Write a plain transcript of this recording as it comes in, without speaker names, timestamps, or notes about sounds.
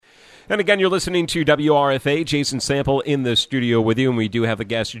And again, you're listening to WRFA. Jason Sample in the studio with you, and we do have a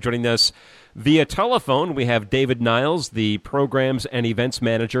guest joining us via telephone. We have David Niles, the Programs and Events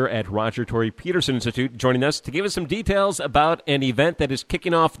Manager at Roger Tory Peterson Institute, joining us to give us some details about an event that is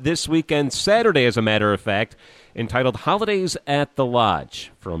kicking off this weekend, Saturday, as a matter of fact, entitled Holidays at the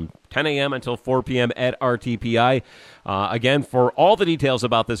Lodge, from 10 a.m. until 4 p.m. at RTPI. Again, for all the details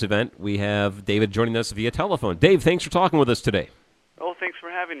about this event, we have David joining us via telephone. Dave, thanks for talking with us today. Oh, thanks for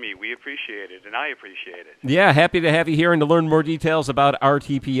having me. We appreciate it, and I appreciate it. Yeah, happy to have you here and to learn more details about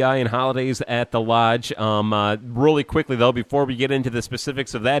RTPI and Holidays at the Lodge. Really quickly, though, before we get into the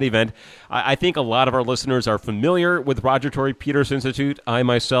specifics of that event, I think a lot of our listeners are familiar with Roger Tory Peterson Institute. I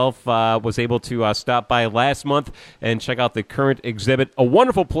myself was able to stop by last month and check out the current exhibit. A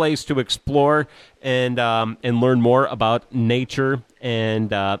wonderful place to explore and learn more about nature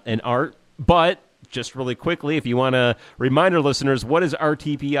and art, but just really quickly, if you want to remind our listeners, what is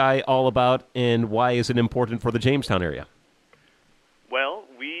RTPI all about and why is it important for the Jamestown area? Well,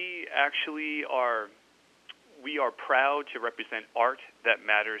 we actually are proud to represent art that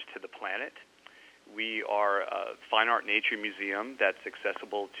matters to the planet. We are a fine art nature museum that's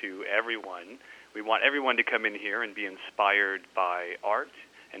accessible to everyone. We want everyone to come in here and be inspired by art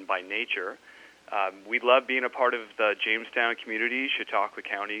and by nature. We love being a part of the Jamestown community, Chautauqua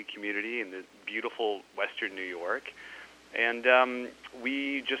County community in the beautiful western New York. And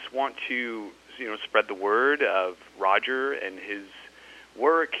we just want to, spread the word of Roger and his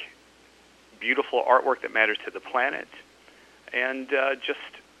work, beautiful artwork that matters to the planet, and just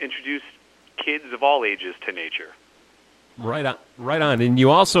introduce kids of all ages to nature. Right on. And you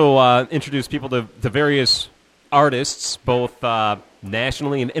also introduce people to various artists, both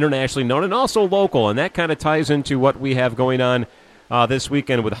nationally and internationally known, and also local, and that kind of ties into what we have going on this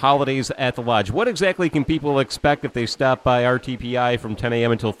weekend with Holidays at the Lodge. What exactly can people expect if they stop by RTPI from 10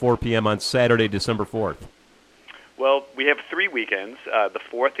 a.m. until 4 p.m. on Saturday, December 4th? Well, we have 3 weekends, the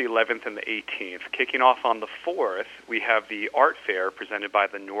 4th, the 11th, and the 18th. Kicking off on the 4th, we have the art fair presented by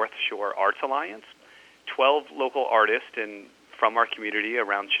the North Shore Arts Alliance. 12 local artists from our community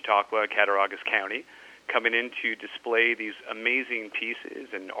around Chautauqua, Cattaraugus County, coming in to display these amazing pieces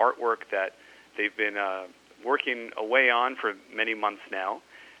and artwork that they've been working away on for many months now.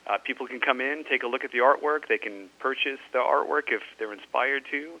 People can come in, take a look at the artwork. They can purchase the artwork if they're inspired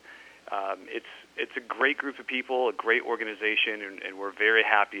to. It's a great group of people, a great organization, and we're very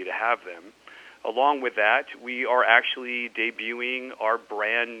happy to have them. Along with that, we are actually debuting our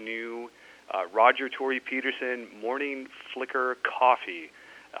brand new Roger Tory Peterson Morning Flicker Coffee.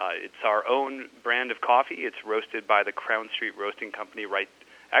 It's our own brand of coffee. It's roasted by the Crown Street Roasting Company,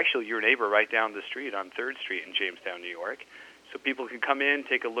 actually your neighbor right down the street on 3rd Street in Jamestown, New York. So people can come in,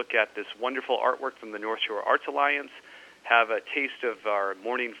 take a look at this wonderful artwork from the North Shore Arts Alliance, have a taste of our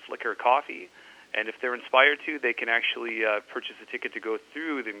Morning Flicker coffee, and if they're inspired to, they can actually purchase a ticket to go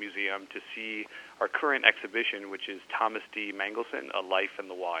through the museum to see our current exhibition, which is Thomas D. Mangelsen, A Life in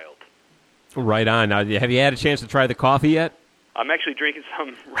the Wild. Right on. Now, have you had a chance to try the coffee yet? I'm actually drinking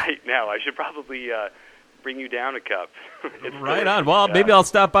some right now. I should probably bring you down a cup. Right on. Well, maybe I'll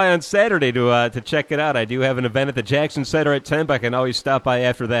stop by on Saturday to check it out. I do have an event at the Jackson Center at 10, but I can always stop by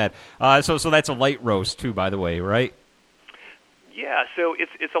after that. So that's a light roast, too, by the way, right? Yeah, so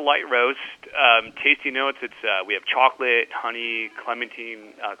it's a light roast. Tasty notes, we have chocolate, honey,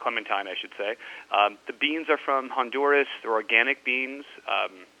 clementine, I should say. The beans are from Honduras. They're organic beans.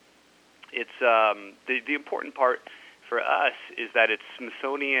 It's the important part for us is that it's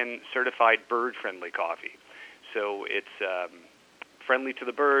Smithsonian certified bird-friendly coffee. So it's friendly to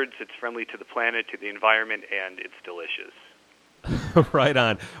the birds, it's friendly to the planet, to the environment, and it's delicious. Right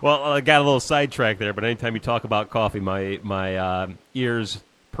on. Well, I got a little sidetracked there, but anytime you talk about coffee, my ears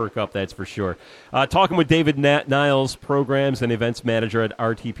perk up, that's for sure. Talking with David Niles, Programs and Events Manager at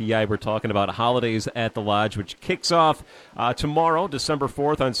RTPI. We're talking about Holidays at the Lodge, which kicks off tomorrow, December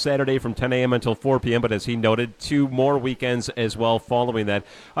 4th, on Saturday from 10 a.m. until 4 p.m., but as he noted, 2 more weekends as well following that.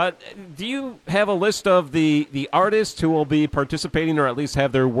 Do you have a list of the artists who will be participating or at least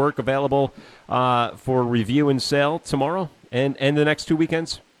have their work available for review and sale tomorrow and the next 2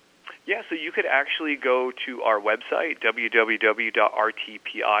 weekends? Yeah, so you could actually go to our website, www.rtpi.org,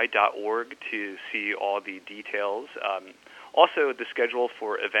 to see all the details. Also, the schedule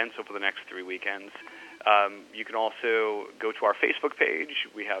for events over the next 3 weekends. You can also go to our Facebook page.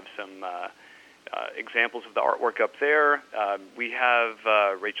 We have some examples of the artwork up there. We have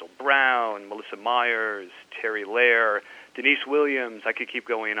Rachel Brown, Melissa Myers, Terry Lair, Denise Williams, I could keep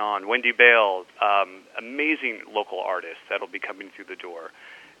going on, Wendy Bale, amazing local artists that'll be coming through the door.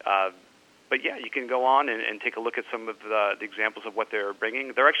 But yeah, you can go on and take a look at some of the examples of what they're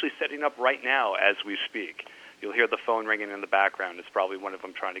bringing. They're actually setting up right now as we speak. You'll hear the phone ringing in the background. It's probably one of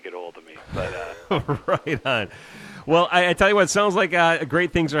them trying to get a hold of me. But right on. Well, I tell you what, it sounds like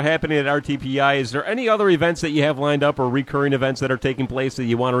great things are happening at RTPI. Is there any other events that you have lined up or recurring events that are taking place that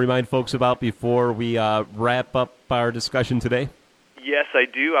you want to remind folks about before we wrap up our discussion today? Yes, I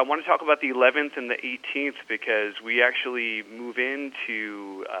do. I want to talk about the 11th and the 18th because we actually move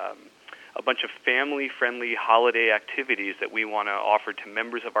into a bunch of family-friendly holiday activities that we want to offer to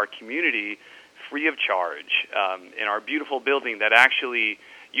members of our community free of charge in our beautiful building that actually,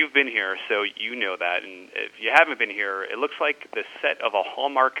 you've been here, so you know that. And if you haven't been here, it looks like the set of a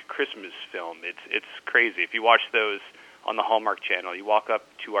Hallmark Christmas film. It's crazy. If you watch those on the Hallmark Channel, you walk up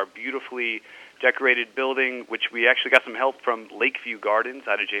to our beautifully decorated building, which we actually got some help from Lakeview Gardens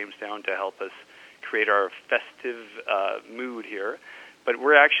out of Jamestown to help us create our festive mood here. But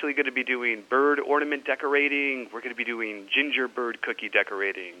we're actually going to be doing bird ornament decorating. We're going to be doing gingerbread cookie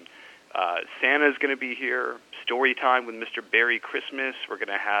decorating. Santa's going to be here. Story time with Mr. Berry Christmas. We're going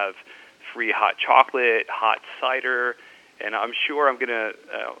to have free hot chocolate, hot cider, and I'm sure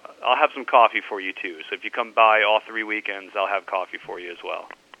I'll have some coffee for you too. So if you come by all 3 weekends, I'll have coffee for you as well.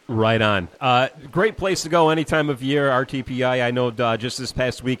 Right on. Great place to go any time of year, RTPI. I know just this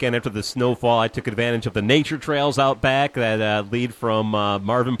past weekend after the snowfall, I took advantage of the nature trails out back that lead from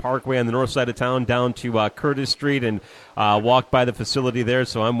Marvin Parkway on the north side of town down to Curtis Street and walked by the facility there,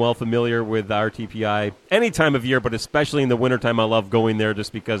 so I'm well familiar with RTPI any time of year, but especially in the wintertime. I love going there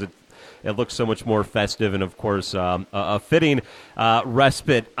just because it looks so much more festive and, of course, a fitting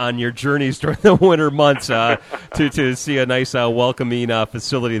respite on your journeys during the winter months to see a nice, welcoming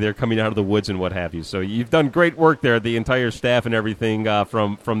facility there coming out of the woods and what have you. So you've done great work there, the entire staff and everything,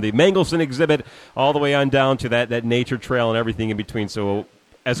 from the Mangelsen exhibit all the way on down to that nature trail and everything in between. So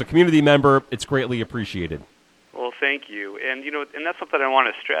as a community member, it's greatly appreciated. Well, thank you. And, and that's something I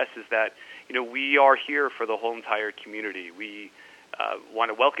want to stress is that, we are here for the whole entire community. We want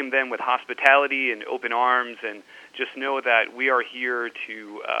to welcome them with hospitality and open arms, and just know that we are here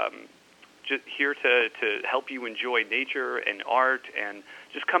to help you enjoy nature and art, and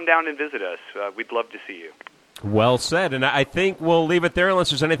just come down and visit us. We'd love to see you. Well said, and I think we'll leave it there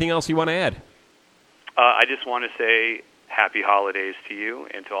unless there's anything else you want to add. I just want to say happy holidays to you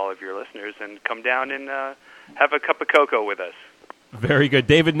and to all of your listeners, and come down and have a cup of cocoa with us. Very good.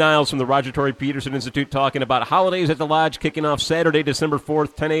 David Niles from the Roger Tory Peterson Institute talking about holidays at the Lodge, kicking off Saturday, December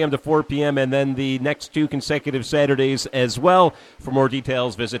 4th, 10 a.m. to 4 p.m., and then the next 2 consecutive Saturdays as well. For more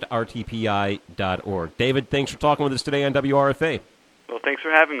details, visit rtpi.org. David, thanks for talking with us today on WRFA. Well, thanks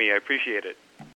for having me. I appreciate it.